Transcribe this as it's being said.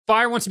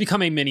Spire wants to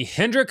become a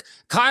Mini-Hendrick,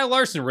 Kyle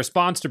Larson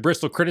responds to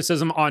Bristol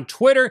criticism on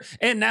Twitter,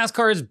 and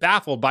NASCAR is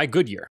baffled by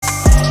Goodyear.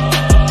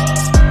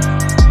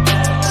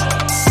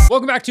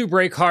 Welcome back to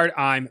Break Hard,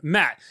 I'm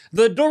Matt.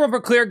 The door bumper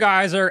clear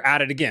guys are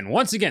at it again.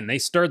 Once again, they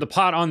stirred the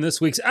pot on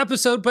this week's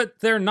episode, but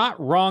they're not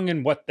wrong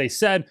in what they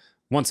said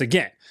once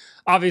again.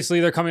 Obviously,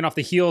 they're coming off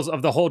the heels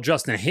of the whole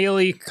Justin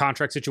Haley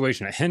contract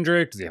situation at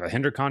Hendrick. Does he have a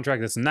Hendrick contract?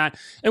 This and that.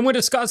 And when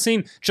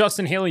discussing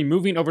Justin Haley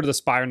moving over to the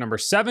Spire number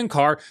 7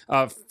 car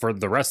for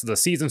the rest of the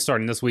season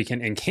starting this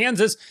weekend in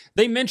Kansas,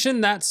 they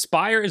mentioned that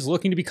Spire is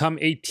looking to become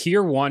a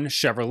Tier 1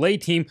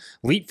 Chevrolet team,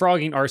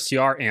 leapfrogging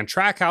RCR and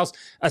Trackhouse.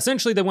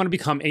 Essentially, they want to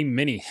become a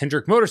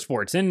Mini-Hendrick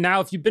Motorsports. And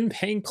now, if you've been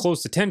paying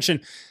close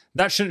attention,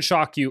 that shouldn't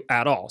shock you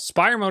at all.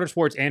 Spire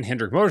Motorsports and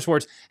Hendrick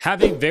Motorsports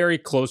have a very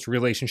close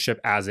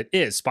relationship as it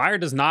is. Spire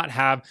does not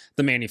have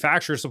the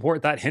manufacturer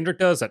support that Hendrick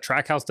does, that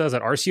Trackhouse does,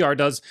 that RCR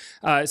does.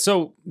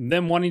 So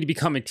them wanting to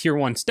become a Tier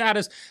 1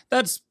 status,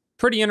 that's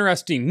pretty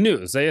interesting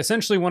news. They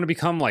essentially want to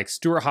become like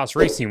Stewart-Haas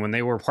Racing when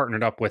they were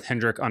partnered up with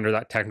Hendrick under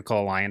that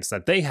technical alliance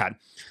that they had.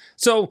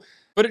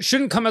 But it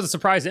shouldn't come as a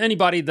surprise to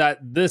anybody that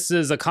this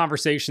is a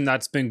conversation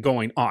that's been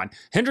going on.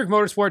 Hendrick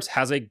Motorsports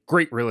has a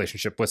great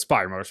relationship with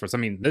Spire Motorsports. I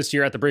mean, this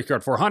year at the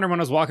Brickyard 400, when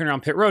I was walking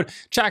around pit road,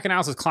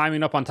 Chackenhouse is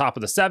climbing up on top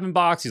of the 7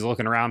 box. He's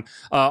looking around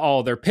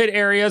all their pit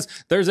areas.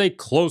 There's a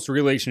close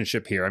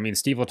relationship here. I mean,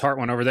 Steve Letarte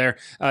went over there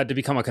to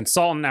become a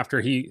consultant after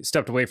he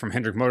stepped away from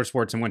Hendrick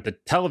Motorsports and went to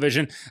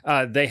television.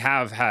 They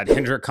have had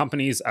Hendrick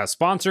companies as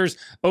sponsors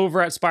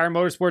over at Spire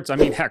Motorsports. I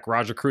mean, heck,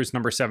 Raja Cruz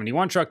number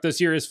 71 truck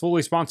this year is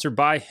fully sponsored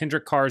by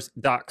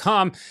HendrickCars.com.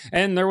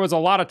 And there was a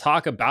lot of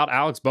talk about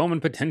Alex Bowman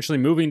potentially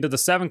moving to the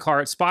 7 car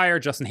at Spire,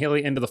 Justin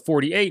Haley into the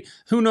 48.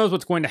 Who knows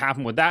what's going to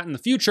happen with that in the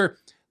future?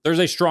 There's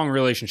a strong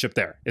relationship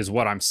there, is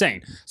what I'm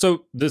saying.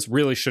 So this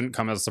really shouldn't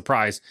come as a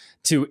surprise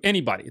to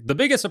anybody. The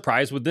biggest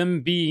surprise would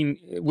be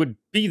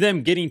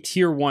them getting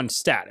Tier 1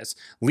 status,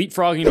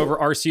 leapfrogging over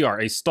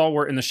RCR, a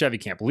stalwart in the Chevy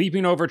camp,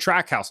 leaping over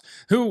Trackhouse,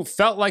 who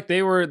felt like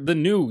they were the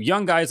new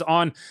young guys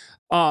on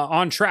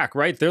track,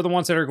 right? They're the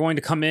ones that are going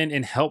to come in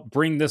and help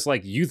bring this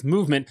like youth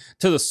movement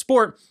to the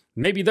sport.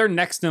 Maybe they're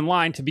next in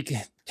line to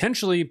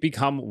potentially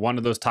become one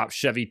of those top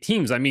Chevy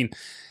teams. I mean,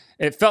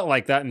 it felt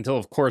like that until,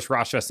 of course,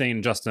 Ross Chastain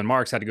and Justin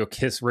Marks had to go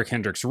kiss Rick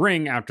Hendrick's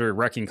ring after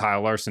wrecking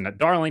Kyle Larson at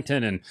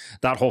Darlington and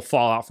that whole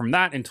fallout from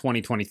that in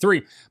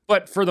 2023.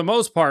 But for the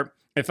most part,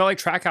 it felt like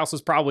Trackhouse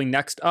was probably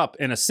next up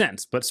in a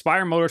sense, but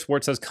Spire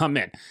Motorsports has come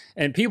in.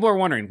 And people are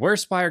wondering,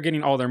 where's Spire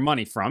getting all their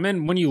money from?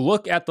 And when you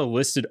look at the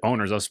listed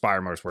owners of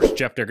Spire Motorsports,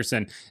 Jeff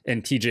Dickerson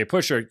and TJ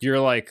Pusher,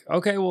 you're like,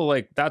 okay, well,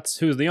 like that's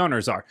who the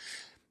owners are.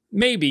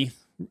 Maybe,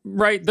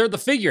 right? They're the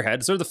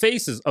figureheads, they're the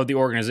faces of the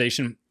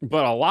organization,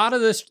 but a lot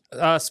of this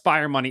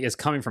Spire money is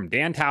coming from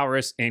Dan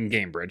Towers and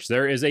Gamebridge.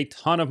 There is a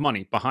ton of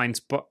money behind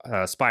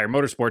Spire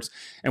Motorsports,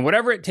 and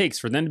whatever it takes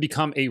for them to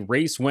become a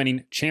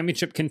race-winning,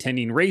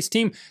 championship-contending race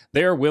team,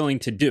 they're willing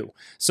to do.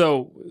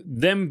 So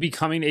them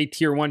becoming a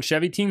Tier 1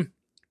 Chevy team,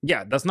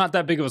 yeah, that's not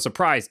that big of a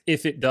surprise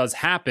if it does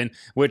happen,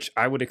 which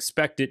I would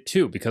expect it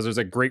to, because there's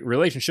a great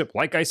relationship,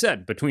 like I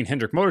said, between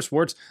Hendrick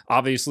Motorsports,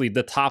 obviously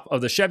the top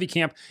of the Chevy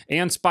camp,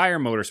 and Spire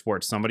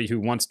Motorsports, somebody who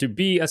wants to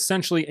be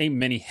essentially a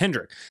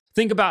Mini-Hendrick.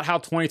 Think about how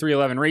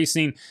 2311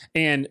 Racing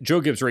and Joe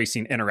Gibbs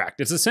Racing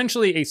interact. It's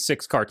essentially a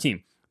 6-car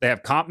team. They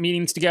have comp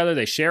meetings together,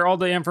 they share all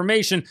the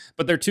information,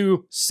 but they're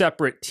 2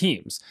 separate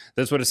teams.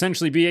 This would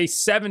essentially be a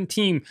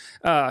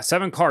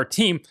 7-car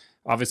team.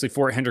 Obviously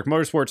 4 at Hendrick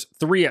Motorsports,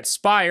 3 at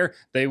Spire.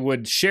 They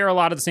would share a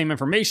lot of the same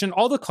information.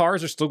 All the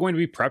cars are still going to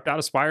be prepped out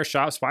of Spire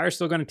shop. Spire's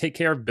still going to take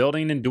care of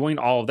building and doing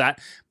all of that.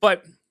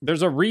 But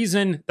there's a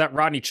reason that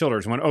Rodney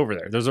Childers went over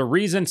there. There's a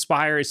reason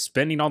Spire is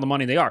spending all the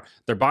money they are.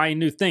 They're buying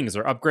new things.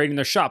 They're upgrading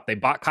their shop. They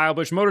bought Kyle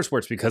Busch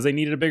Motorsports because they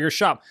needed a bigger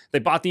shop. They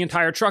bought the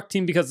entire truck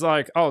team because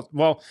like, oh,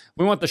 well,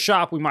 we want the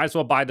shop. We might as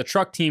well buy the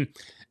truck team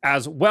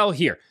as well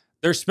here.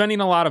 They're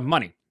spending a lot of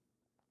money.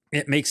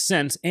 It makes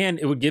sense, and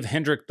it would give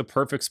Hendrick the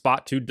perfect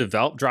spot to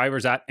develop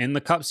drivers at in the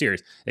Cup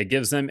Series. It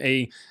gives them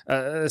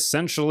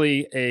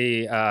essentially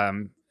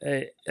a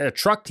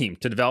truck team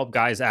to develop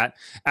guys at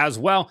as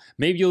well.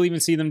 Maybe you'll even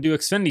see them do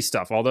Xfinity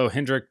stuff, although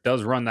Hendrick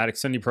does run that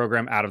Xfinity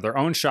program out of their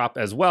own shop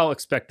as well.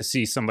 Expect to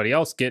see somebody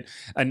else get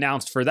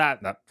announced for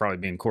that probably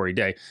being Corey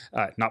Day.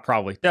 Not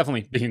probably,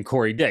 definitely being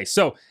Corey Day.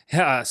 So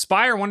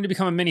Spire wanting to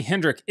become a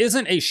Mini-Hendrick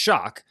isn't a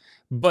shock,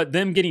 but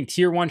them getting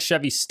Tier 1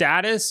 Chevy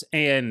status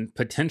and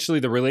potentially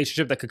the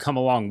relationship that could come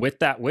along with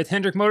that with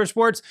Hendrick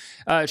Motorsports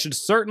should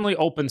certainly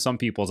open some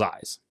people's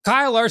eyes.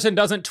 Kyle Larson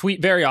doesn't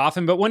tweet very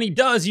often, but when he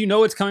does, you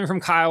know it's coming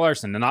from Kyle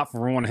Larson and not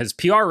from one of his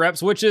PR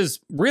reps, which is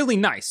really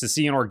nice to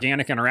see an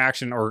organic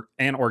interaction or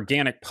an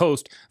organic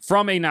post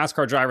from a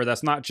NASCAR driver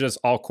that's not just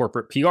all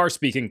corporate PR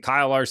speaking.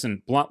 Kyle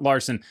Larson, Blunt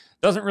Larson,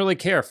 doesn't really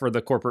care for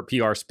the corporate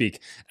PR speak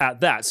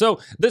at that. So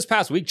this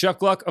past week, Jeff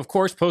Gluck, of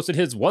course, posted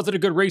his Was It a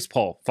Good Race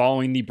poll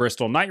following the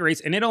Bristol night race,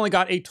 and it only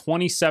got a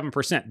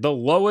 27%, the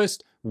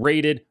lowest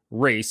rated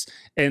race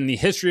in the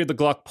history of the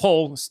Gluck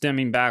poll,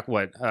 stemming back,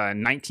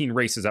 19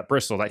 races at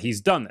Bristol that he's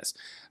done this.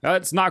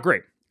 It's not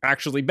great.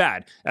 actually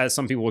bad, as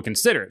some people would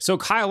consider it. So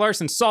Kyle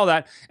Larson saw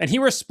that and he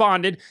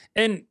responded,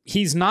 and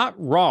he's not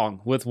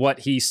wrong with what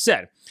he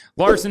said.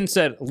 Larson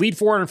said, lead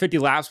 450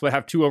 laps, but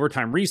have 2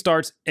 overtime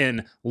restarts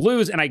and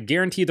lose, and I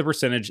guarantee the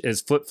percentage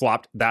is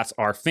flip-flopped. That's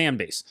our fan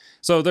base.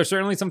 So there's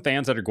certainly some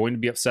fans that are going to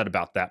be upset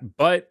about that,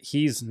 but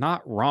he's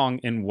not wrong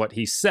in what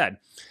he said.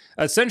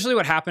 Essentially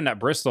what happened at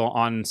Bristol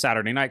on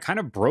Saturday night kind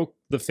of broke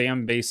the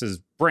fan base's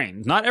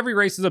brain. Not every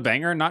race is a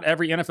banger. Not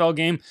every NFL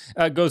game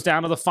goes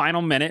down to the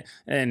final minute.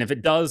 And if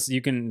it does,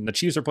 the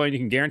Chiefs are playing, you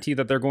can guarantee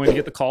that they're going to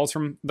get the calls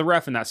from the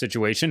ref in that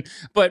situation.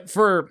 But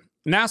for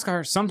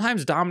NASCAR,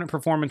 sometimes dominant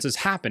performances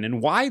happen,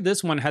 and why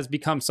this one has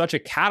become such a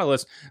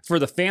catalyst for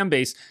the fan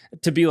base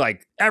to be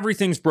like,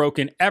 everything's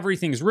broken,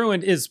 everything's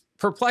ruined, is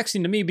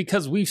perplexing to me,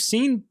 because we've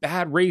seen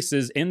bad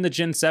races in the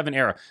Gen 7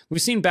 era. We've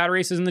seen bad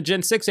races in the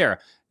Gen 6 era.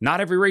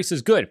 Not every race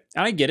is good,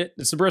 and I get it.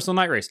 It's the Bristol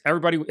night race.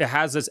 Everybody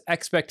has this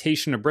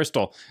expectation of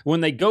Bristol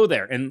when they go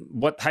there and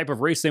what type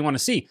of race they want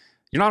to see.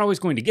 You're not always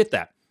going to get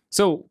that.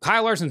 So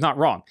Kyle Larson's not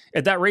wrong.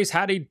 If that race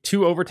had a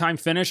 2 overtime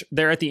finish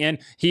there at the end,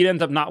 he'd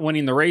end up not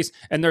winning the race,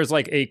 and there's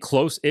like a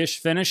close-ish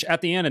finish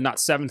at the end and not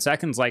 7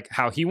 seconds like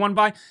how he won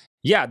by.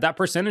 Yeah, that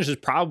percentage is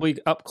probably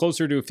up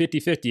closer to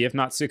 50-50, if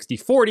not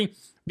 60-40,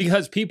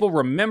 because people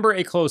remember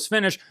a close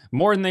finish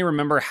more than they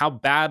remember how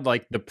bad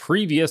like the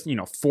previous,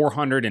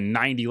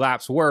 490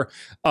 laps were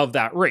of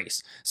that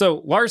race.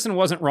 So Larson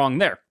wasn't wrong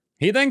there.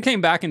 He then came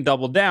back and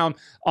doubled down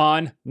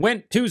on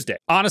Tuesday.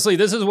 Honestly,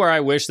 this is where I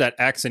wish that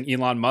X and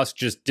Elon Musk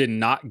just did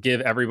not give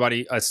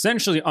everybody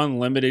essentially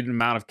unlimited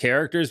amount of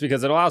characters,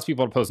 because it allows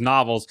people to post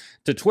novels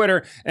to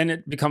Twitter and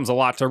it becomes a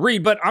lot to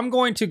read. But I'm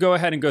going to go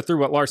ahead and go through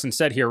what Larson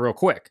said here real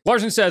quick.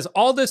 Larson says,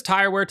 all this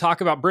tire wear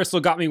talk about Bristol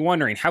got me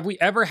wondering, have we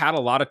ever had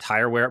a lot of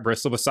tire wear at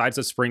Bristol besides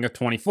the spring of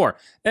 24?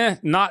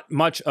 Not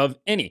much of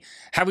any.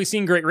 Have we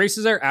seen great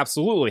races there?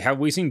 Absolutely. Have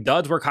we seen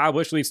duds where Kyle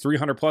Busch leads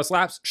 300 plus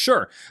laps?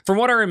 Sure. From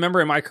what I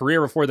remember in my career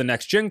before the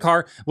next gen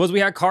car was we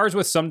had cars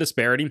with some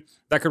disparity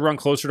that could run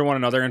closer to one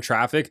another in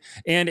traffic,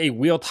 and a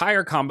wheel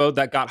tire combo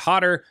that got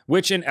hotter,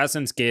 which in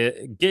essence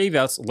gave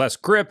us less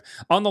grip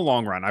on the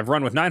long run. I've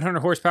run with 900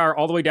 horsepower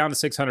all the way down to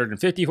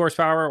 650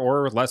 horsepower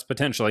or less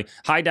potentially,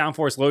 high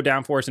downforce, low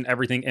downforce, and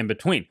everything in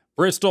between.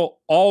 Bristol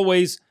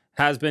always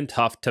has been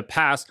tough to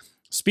pass.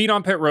 Speed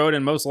on pit road,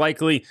 and most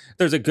likely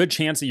there's a good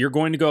chance that you're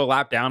going to go a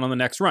lap down on the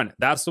next run.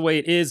 That's the way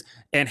it is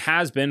and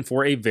has been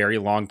for a very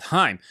long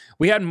time.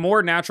 We had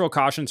more natural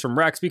cautions from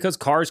wrecks because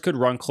cars could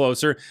run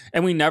closer,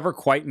 and we never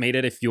quite made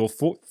it a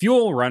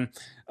fuel run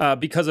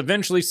because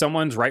eventually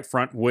someone's right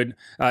front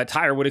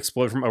tire would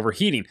explode from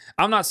overheating.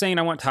 I'm not saying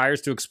I want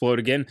tires to explode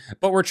again,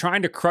 but we're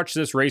trying to crutch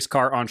this race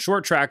car on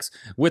short tracks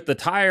with the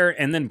tire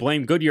and then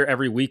blame Goodyear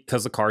every week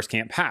because the cars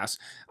can't pass.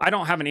 I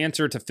don't have an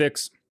answer to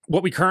fix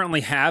what we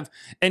currently have,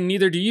 and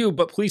neither do you,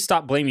 but please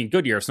stop blaming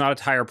Goodyear. It's not a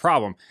tire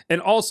problem. And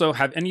also,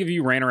 have any of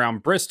you ran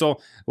around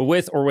Bristol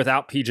with or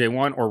without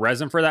PJ1 or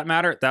resin for that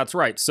matter? That's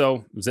right.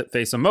 So, zip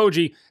face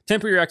emoji,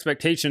 temper your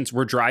expectations.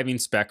 We're driving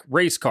spec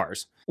race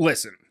cars.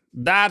 Listen,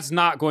 that's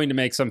not going to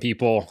make some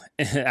people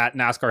at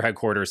NASCAR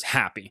headquarters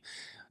happy.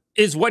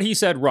 Is what he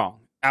said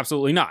wrong?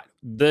 Absolutely not.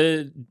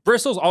 The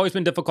Bristol's always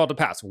been difficult to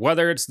pass,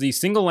 whether it's the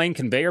single lane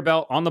conveyor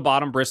belt on the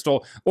bottom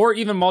Bristol or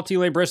even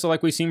multi-lane Bristol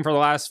like we've seen for the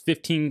last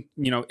 15,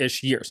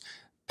 ish years.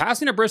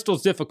 Passing at Bristol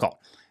is difficult.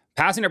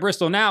 Passing at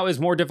Bristol now is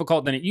more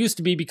difficult than it used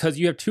to be because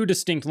you have 2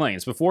 distinct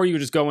lanes. Before, you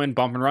just go in,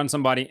 bump and run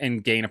somebody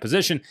and gain a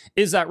position.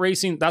 Is that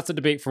racing? That's a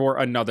debate for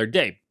another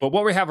day. But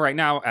what we have right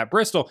now at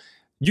Bristol,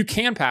 you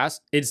can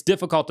pass. It's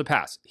difficult to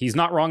pass. He's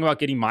not wrong about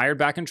getting mired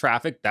back in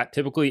traffic. That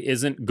typically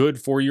isn't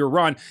good for your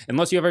run.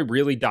 Unless you have a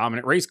really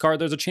dominant race car,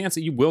 there's a chance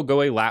that you will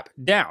go a lap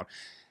down.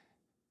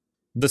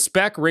 The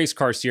spec race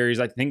car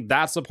series, I think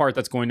that's the part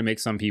that's going to make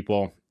some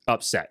people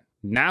upset.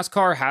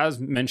 NASCAR has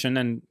mentioned,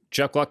 and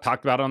Chuck Luck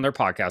talked about it on their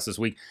podcast this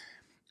week,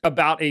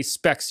 about a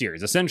spec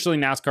series. Essentially,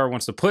 NASCAR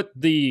wants to put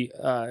the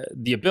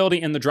ability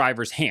in the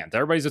driver's hand.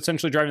 Everybody's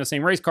essentially driving the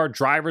same race car.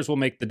 Drivers will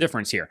make the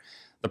difference here.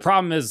 The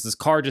problem is this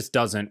car just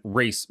doesn't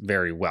race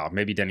very well.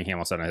 Maybe Denny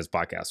Hamlin said on his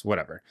podcast,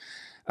 whatever.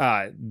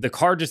 The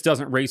car just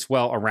doesn't race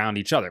well around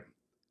each other,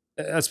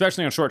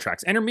 especially on short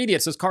tracks.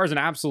 Intermediates, this car is an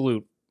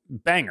absolute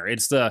banger.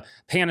 It's the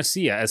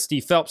panacea, as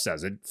Steve Phelps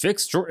says. It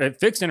fixed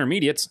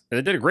intermediates.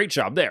 It did a great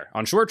job there.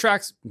 On short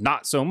tracks,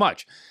 not so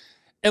much.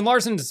 And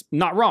Larson's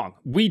not wrong.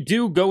 We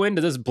do go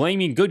into this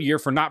blaming Goodyear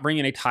for not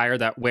bringing a tire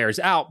that wears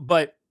out,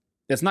 but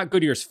it's not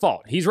Goodyear's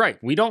fault. He's right.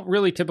 We don't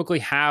really typically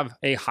have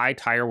a high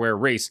tire wear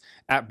race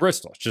at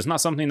Bristol. It's just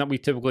not something that we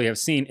typically have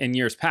seen in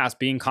years past.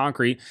 Being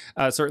concrete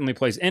certainly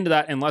plays into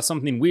that, unless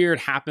something weird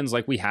happens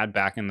like we had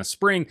back in the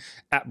spring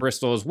at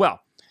Bristol as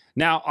well.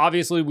 Now,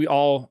 obviously, we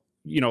all,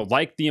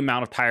 like the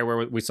amount of tire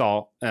wear we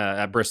saw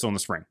at Bristol in the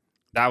spring.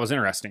 That was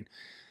interesting.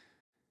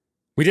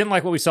 We didn't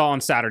like what we saw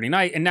on Saturday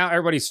night, and now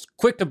everybody's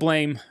quick to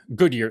blame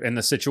Goodyear in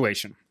the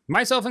situation.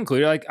 Myself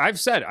included, like I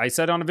said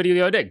on a video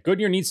the other day,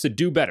 Goodyear needs to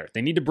do better.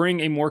 They need to bring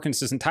a more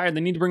consistent tire.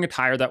 They need to bring a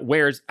tire that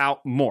wears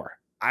out more.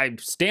 I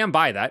stand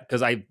by that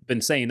because I've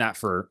been saying that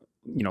for,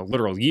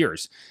 literal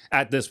years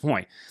at this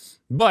point.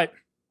 But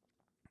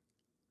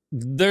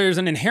there's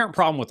an inherent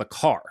problem with the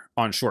car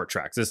on short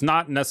tracks. It's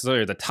not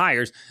necessarily the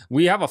tires.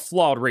 We have a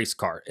flawed race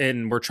car,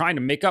 and we're trying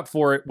to make up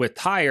for it with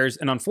tires.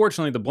 And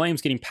unfortunately, the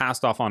blame's getting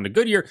passed off onto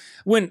Goodyear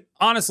when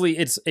honestly,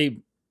 it's a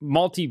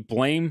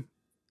multi-blame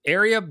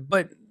area,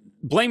 but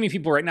blaming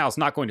people right now is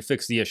not going to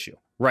fix the issue,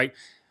 right?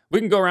 We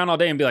can go around all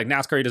day and be like,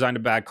 NASCAR, you designed a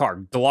bad car.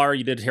 Dallara,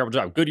 you did a terrible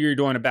job. Goodyear, you're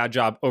doing a bad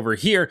job over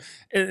here,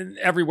 and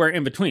everywhere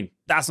in between.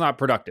 That's not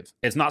productive.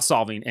 It's not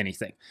solving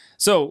anything.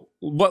 So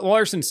what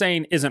Larson's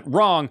saying isn't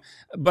wrong,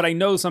 but I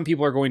know some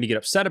people are going to get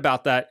upset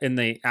about that, and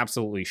they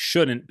absolutely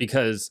shouldn't,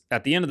 because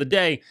at the end of the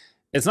day,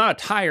 it's not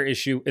a tire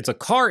issue, it's a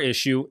car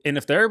issue. And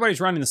if everybody's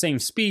running the same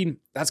speed,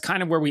 that's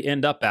kind of where we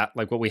end up at,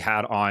 like what we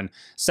had on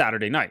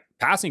Saturday night.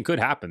 Passing could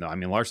happen though. I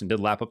mean, Larson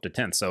did lap up to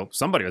 10th, so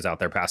somebody was out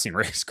there passing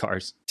race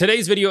cars.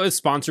 Today's video is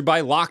sponsored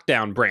by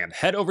Lockdown Brand.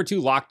 Head over to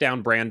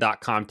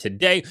lockdownbrand.com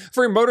today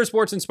for your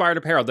motorsports inspired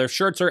apparel. Their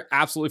shirts are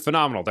absolutely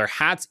phenomenal. Their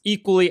hats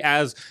equally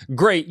as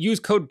great. Use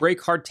code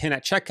BRAKEHARD10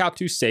 at checkout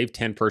to save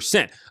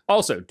 10%.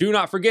 Also, do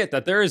not forget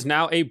that there is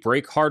now a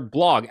Brake Hard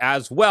blog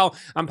as well.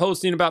 I'm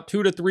posting about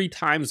 2 to 3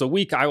 times a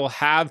week. I will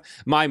have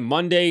my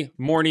Monday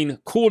morning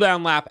cool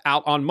down lap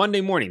out on Monday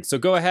morning. So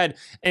go ahead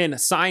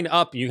and sign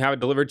up. You have it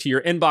delivered to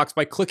your inbox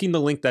by clicking the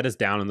link that is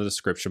down in the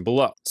description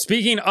below.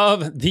 Speaking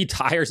of the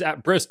tires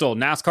at Bristol,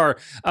 NASCAR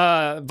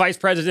Vice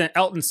President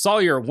Elton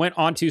Sawyer went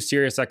on to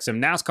SiriusXM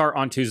NASCAR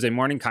on Tuesday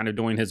morning, kind of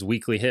doing his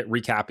weekly hit,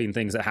 recapping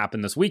things that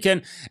happened this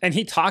weekend. And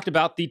he talked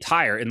about the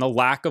tire and the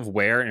lack of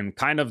wear and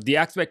kind of the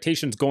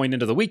expectations going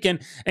into the weekend.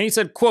 And he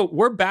said, quote,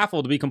 "We're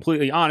baffled, to be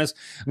completely honest.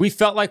 We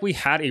felt like we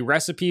had a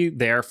recipe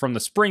there from the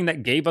spring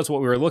that gave us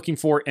what we were looking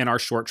for in our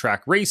short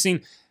track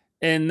racing.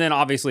 And then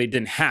obviously it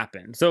didn't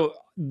happen." So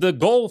the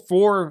goal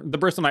for the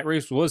Bristol night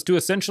race was to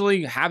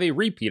essentially have a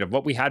repeat of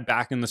what we had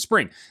back in the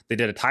spring. They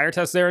did a tire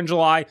test there in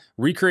July,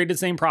 recreated the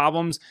same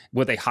problems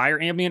with a higher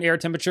ambient air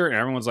temperature, and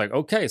everyone's like,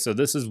 okay, so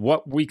this is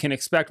what we can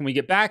expect when we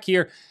get back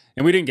here.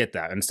 And we didn't get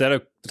that. Instead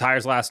of the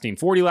tires lasting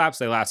 40 laps,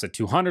 they lasted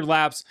 200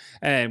 laps,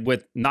 and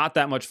with not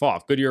that much fall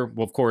off. Goodyear,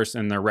 well, of course,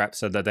 in their rep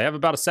said that they have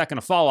about a second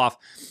of fall off.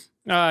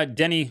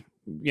 Denny,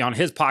 on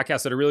his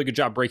podcast, did a really good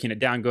job breaking it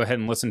down. Go ahead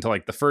and listen to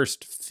like the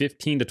first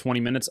 15 to 20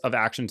 minutes of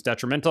Actions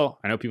Detrimental.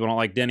 I know people don't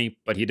like Denny,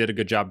 but he did a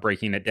good job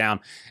breaking it down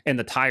and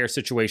the tire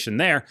situation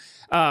there.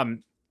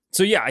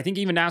 So yeah, I think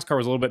even NASCAR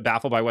was a little bit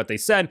baffled by what they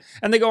said.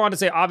 And they go on to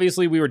say,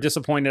 obviously, we were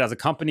disappointed as a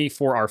company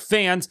for our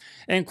fans.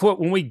 And quote,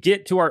 when we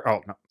get to our,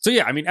 oh no. So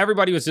yeah, I mean,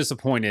 everybody was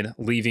disappointed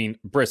leaving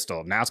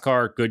Bristol.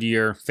 NASCAR,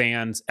 Goodyear,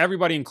 fans,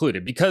 everybody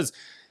included, because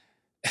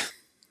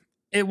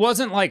it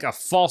wasn't like a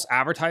false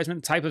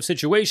advertisement type of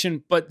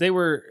situation, but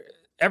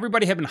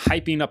everybody had been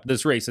hyping up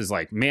this race as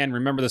like, man,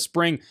 remember the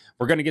spring?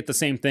 We're going to get the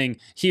same thing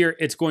here.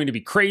 It's going to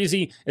be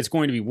crazy. It's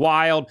going to be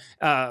wild.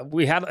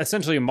 We had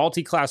essentially a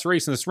multi-class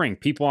race in the spring.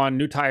 People on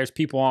new tires,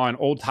 people on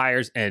old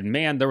tires. And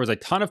man, there was a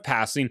ton of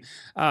passing,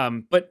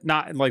 but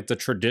not like the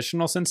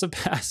traditional sense of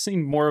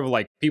passing, more of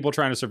like people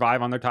trying to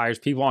survive on their tires,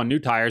 people on new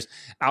tires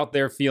out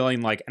there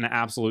feeling like an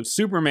absolute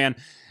Superman.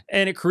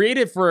 And it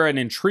created for an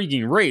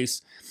intriguing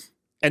race.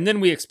 And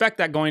then we expect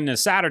that going into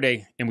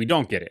Saturday, and we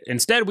don't get it.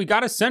 Instead, we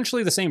got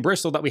essentially the same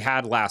Bristol that we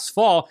had last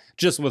fall,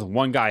 just with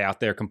one guy out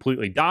there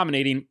completely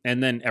dominating,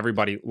 and then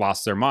everybody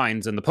lost their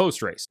minds in the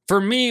post-race.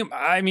 For me,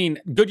 I mean,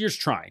 Goodyear's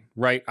trying,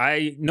 right?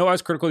 I know I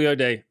was critical the other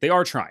day. They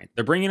are trying.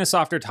 They're bringing a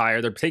softer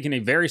tire. They're taking a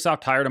very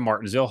soft tire to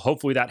Martinsville.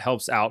 Hopefully that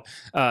helps out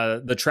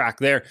the track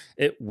there.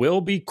 It will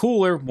be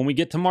cooler when we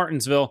get to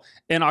Martinsville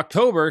in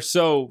October,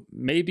 so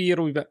maybe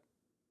it'll be...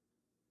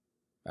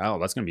 Oh,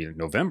 that's going to be in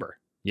November.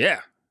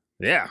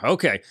 Yeah,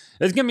 okay.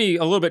 It's going to be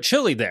a little bit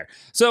chilly there.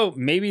 So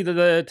maybe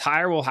the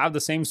tire will have the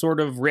same sort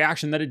of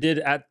reaction that it did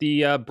at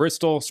the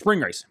Bristol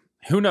spring race.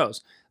 Who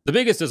knows? The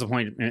biggest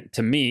disappointment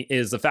to me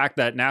is the fact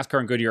that NASCAR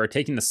and Goodyear are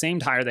taking the same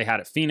tire they had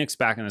at Phoenix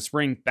back in the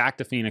spring, back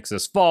to Phoenix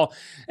this fall.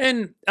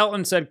 And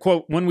Elton said,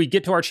 quote, "When we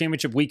get to our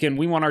championship weekend,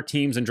 we want our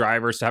teams and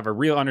drivers to have a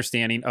real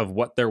understanding of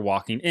what they're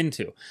walking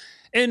into."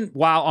 And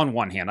while on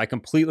one hand, I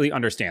completely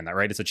understand that,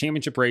 right? It's a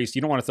championship race.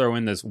 You don't want to throw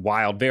in this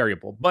wild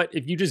variable. But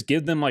if you just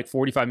give them like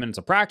 45 minutes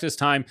of practice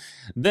time,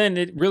 then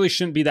it really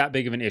shouldn't be that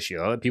big of an issue.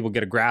 I'll let people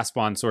get a grasp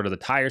on sort of the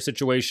tire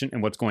situation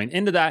and what's going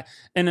into that.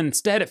 And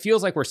instead, it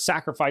feels like we're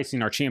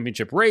sacrificing our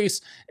championship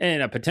race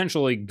and a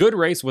potentially good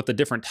race with a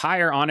different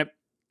tire on it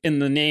in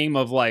the name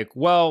of like,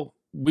 well,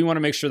 we want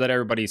to make sure that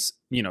everybody's,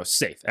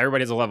 safe.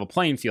 Everybody has a level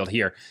playing field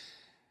here.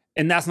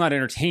 And that's not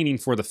entertaining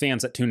for the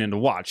fans that tune in to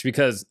watch,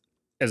 because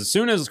as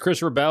soon as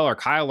Christopher Bell or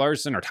Kyle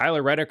Larson or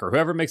Tyler Reddick or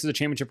whoever makes it the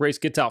championship race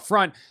gets out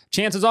front,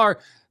 chances are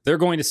they're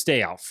going to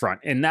stay out front.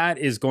 And that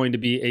is going to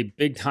be a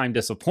big time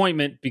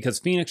disappointment, because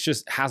Phoenix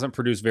just hasn't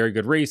produced very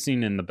good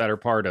racing in the better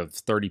part of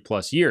 30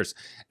 plus years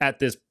at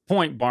this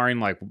point, barring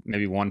like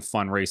maybe one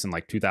fun race in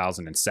like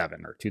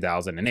 2007 or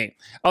 2008.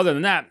 Other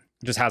than that,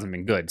 just hasn't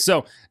been good.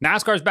 So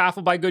NASCAR's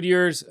baffled by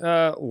Goodyear's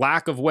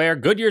lack of wear.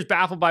 Goodyear's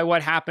baffled by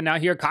what happened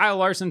out here. Kyle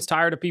Larson's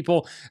tired of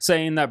people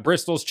saying that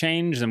Bristol's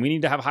changed and we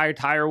need to have higher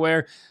tire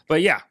wear.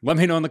 But yeah, let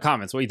me know in the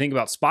comments what you think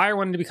about Spire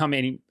wanting to become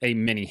a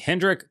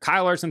Mini-Hendrick,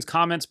 Kyle Larson's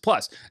comments,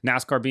 plus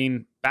NASCAR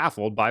being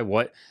baffled by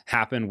what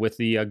happened with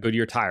the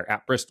Goodyear tire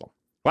at Bristol.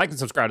 Like and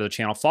subscribe to the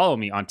channel. Follow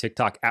me on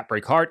TikTok at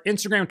BreakHard,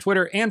 Instagram,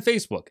 Twitter, and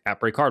Facebook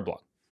at BreakHardBlog.